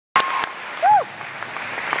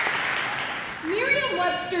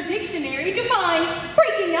Merriam-Webster Dictionary defines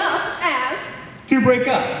breaking up as to break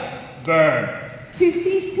up, burn. To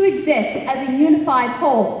cease to exist as a unified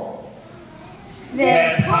whole.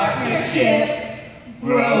 Their partnership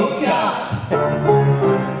broke up.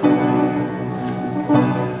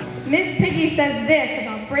 Miss Piggy says this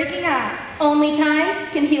about breaking up. Only time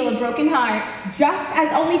can heal a broken heart, Just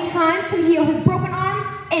as only time can heal his broken arms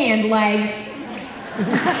and legs.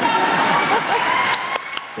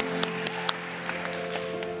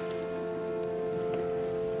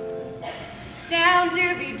 Down,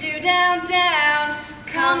 doobie-doo, down, down.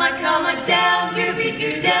 Come on, down,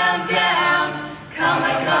 doobie-doo, down, down. Come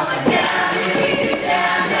on, down, doobie-doo,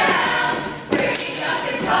 down, down. Breaking up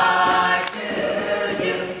is hard to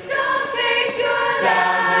do. Don't take your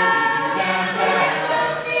life away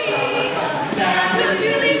from me. Don't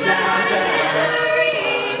you leave my heart in misery.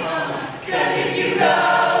 'Cause if you go,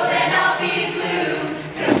 then I'll be blue.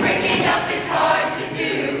 'Cause breaking up is hard to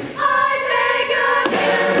do. I beg of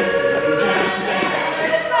you.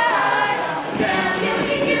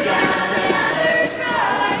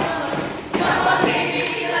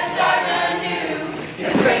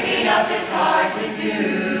 Breaking up is hard to do.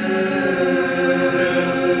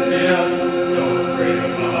 Yeah, don't break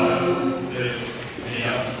my heart.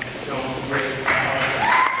 Yeah, don't break my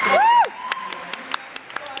heart.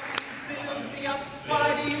 Build me up, why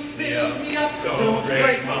do you build me up? Don't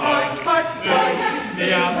break my heart. Why do you build me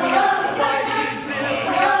up? Why do you build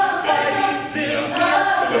me up? Why do you build me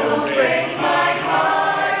up? Don't break my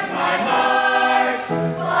heart, my heart.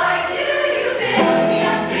 Why do you build me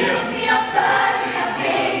up? Build me up, but you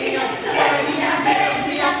baby, you're so messy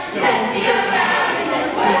around and then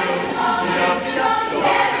worse. All this all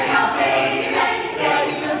together, how baby, like you said,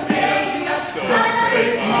 you'll say, don't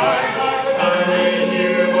break my heart. I need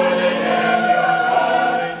you more than ever.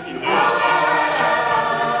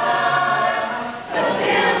 So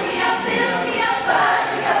build me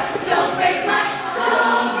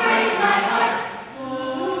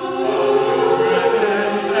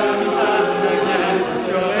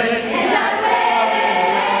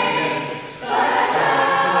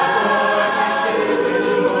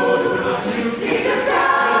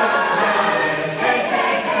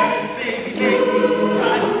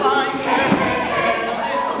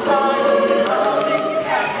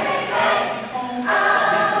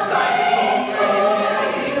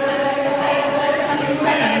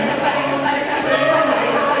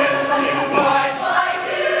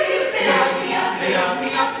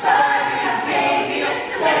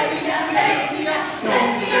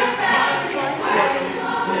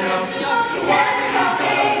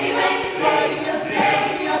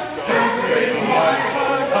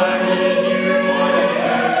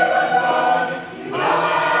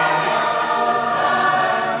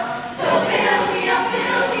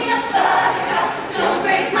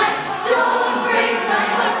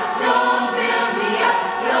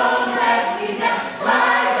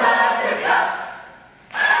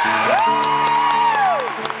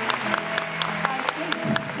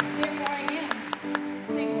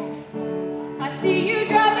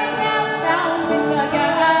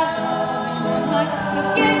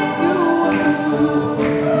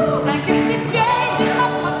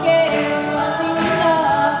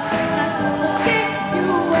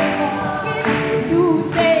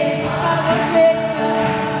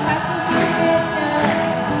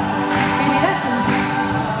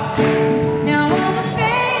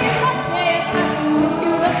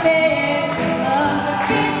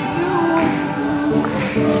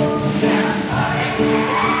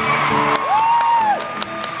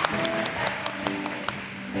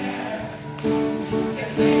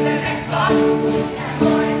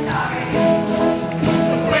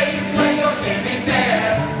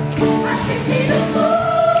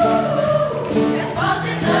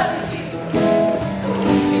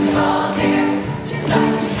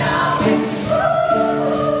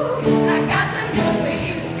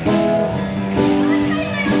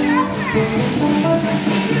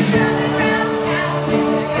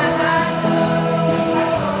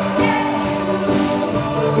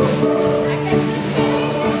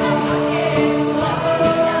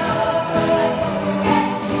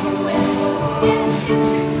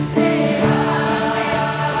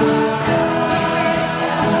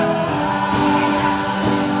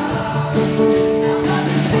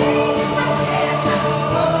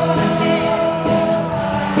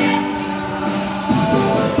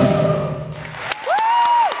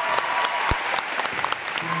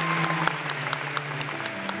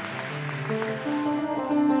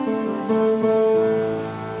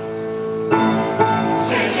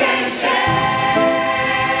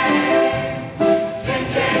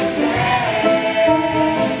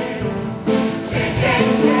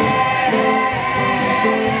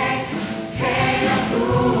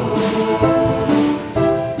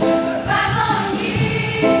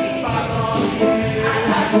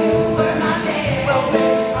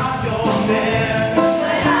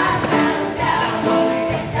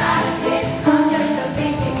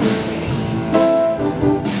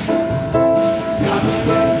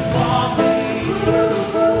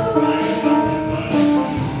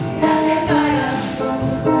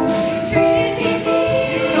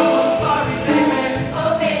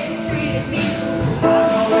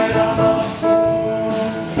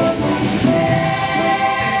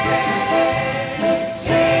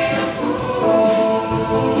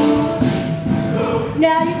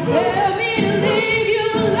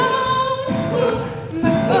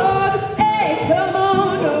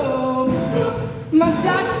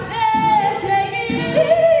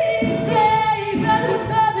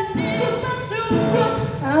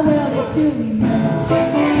to you.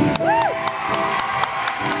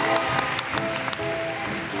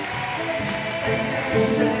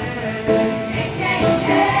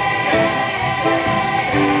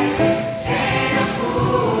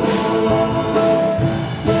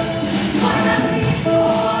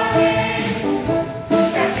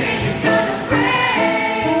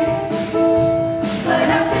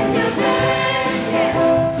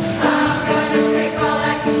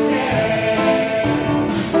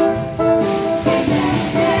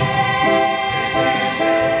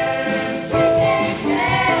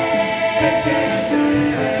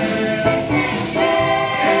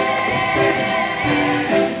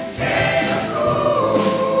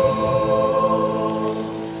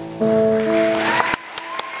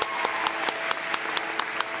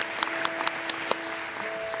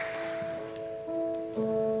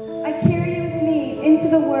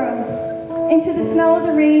 Into the smell of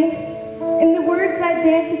the rain, and the words that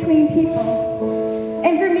dance between people.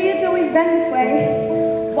 And for me, it's always been this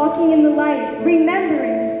way, walking in the light,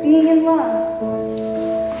 remembering being in love.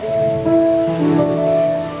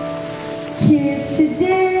 Here's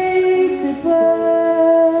today, goodbye,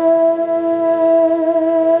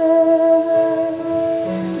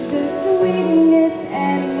 the sweetness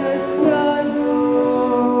and the sorrow.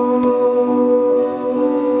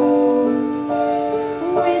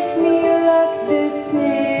 Wish me luck the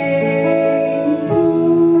same to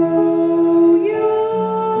you.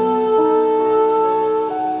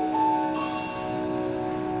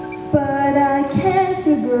 But I can't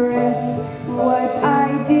regret what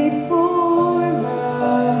I did for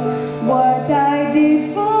love, what I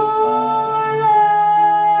did for love.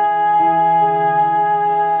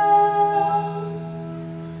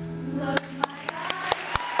 Look in my eyes.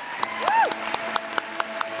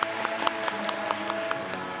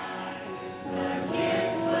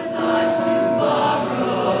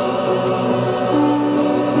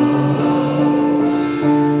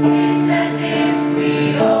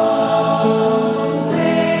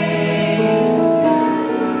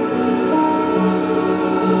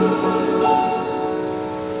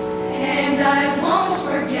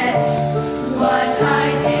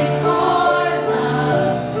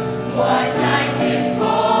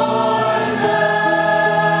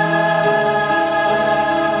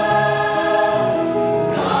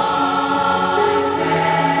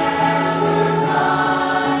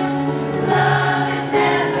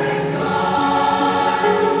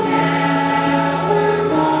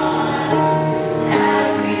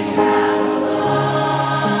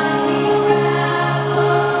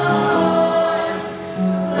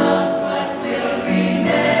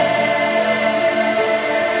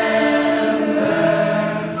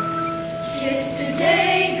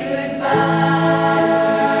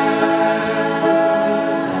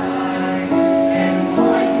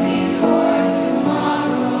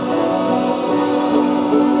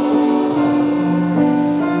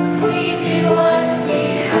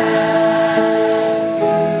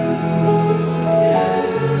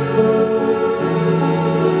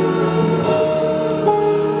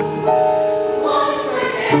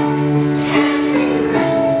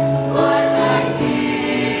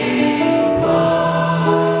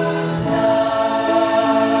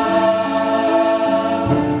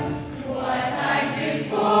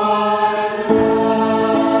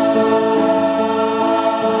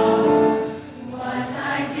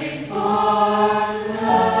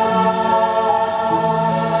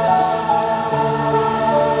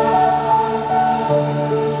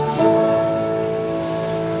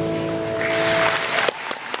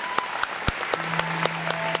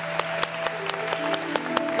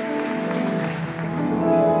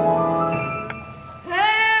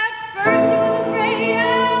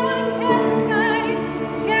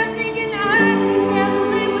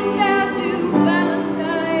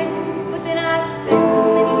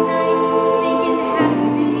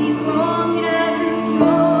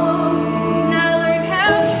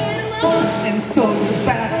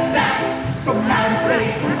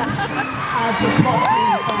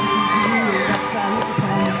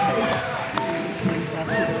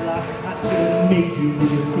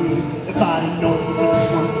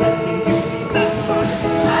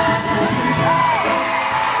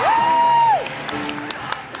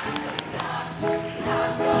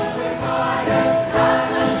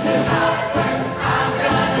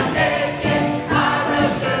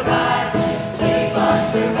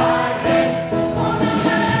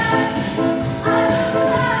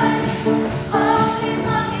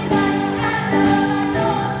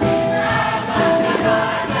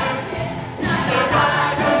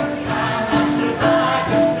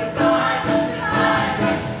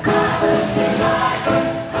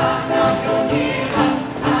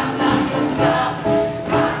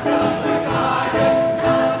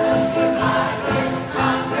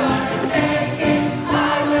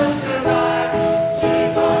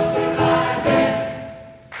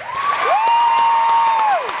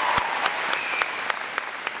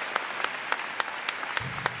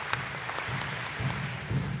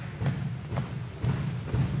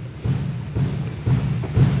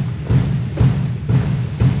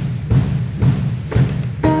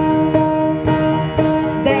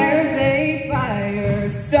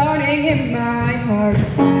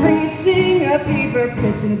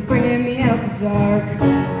 torch and it's bringing me out the dark.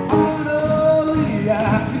 Finally, I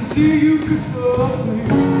can see you crystal clear.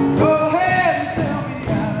 Go ahead and sell me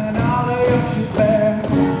out and I'll lay up your bare.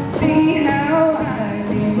 See how I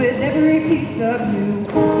leave with every piece of you.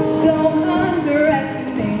 Don't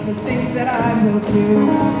underestimate the things that I will do.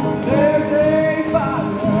 There's a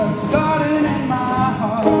fire starting in my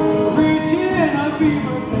heart, reaching a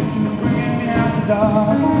fever pitch and bringing me out the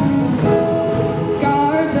dark.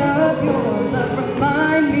 Scars of your love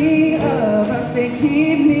remind me of us. They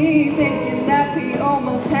keep me thinking that we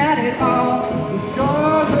almost had it all. The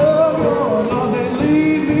scars of your love, they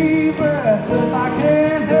leave me breathless. I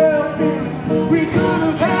can't help feeling we could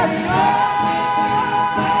have had it all.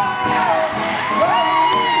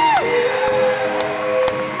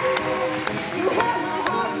 You had my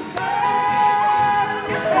heart inside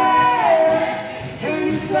your head, and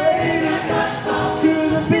you played it to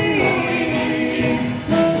the beat.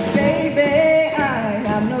 Baby, I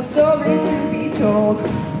have no story to be told.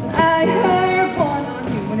 I heard one on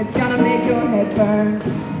you and it's gonna make your head burn.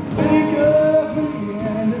 Think of me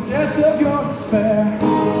and the depths of your despair,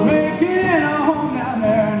 making a home down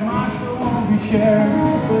there and mine still won't be shared.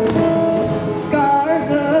 Scars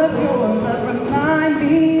of your love remind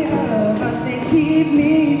me of us. They keep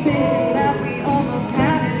me thinking that we almost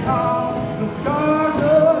had it all. The scars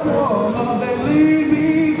of your love, they leave me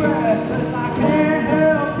breathless. I can't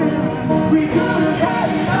help feeling we could have had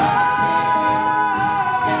it all.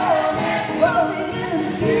 Rolling in the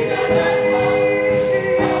deep.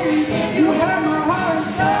 You had my heart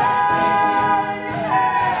inside your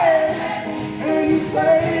head, and you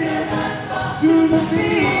played it to the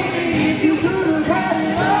beat. You could have had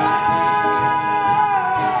it all.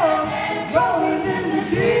 Rolling in the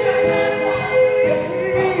deep.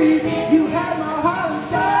 You had my heart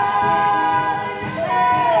inside your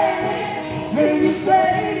head, and you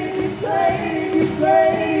played it, you played it, you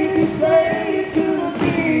played it, you played it to the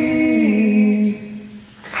beat.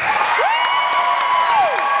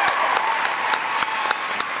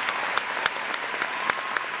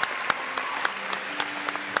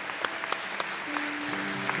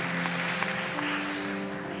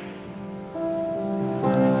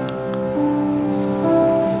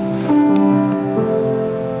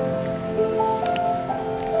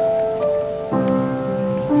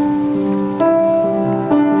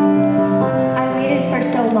 I waited for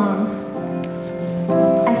so long.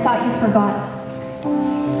 I thought you forgot.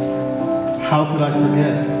 How could I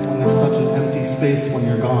forget when there's such an empty space when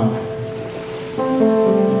you're gone?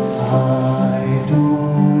 I do